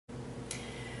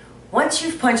Once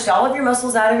you've punched all of your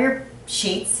muscles out of your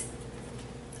sheets,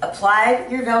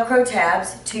 applied your Velcro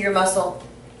tabs to your muscle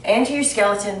and to your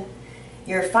skeleton,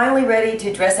 you're finally ready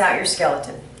to dress out your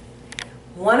skeleton.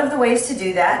 One of the ways to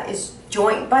do that is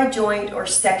joint by joint or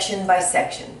section by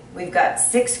section. We've got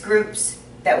 6 groups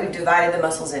that we've divided the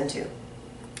muscles into.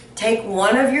 Take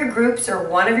one of your groups or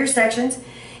one of your sections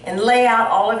and lay out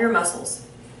all of your muscles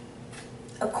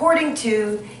according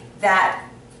to that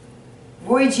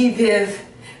Roy G. Biv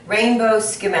rainbow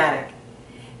schematic.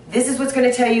 This is what's going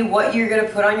to tell you what you're going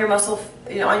to put on your muscle,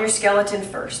 on your skeleton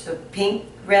first. The pink,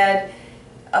 red,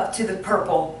 up to the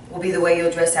purple will be the way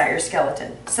you'll dress out your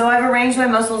skeleton. So I've arranged my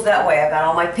muscles that way. I've got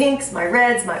all my pinks, my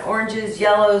reds, my oranges,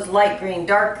 yellows, light green,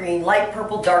 light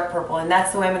purple, dark purple, and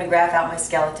that's the way I'm going to graph out my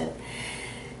skeleton.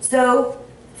 So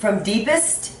from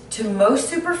deepest to most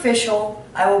superficial,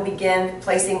 I will begin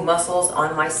placing muscles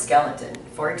on my skeleton.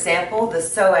 For example, the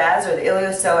psoas or the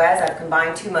iliopsoas, I've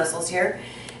combined 2 muscles here.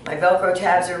 My Velcro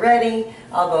tabs are ready.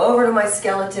 I'll go over to my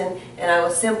skeleton and I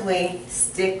will simply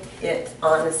stick it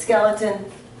on the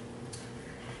skeleton.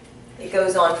 It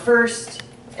goes on first,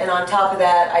 and on top of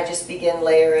that, I just begin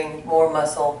layering more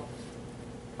muscle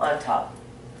on top.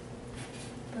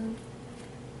 Boom.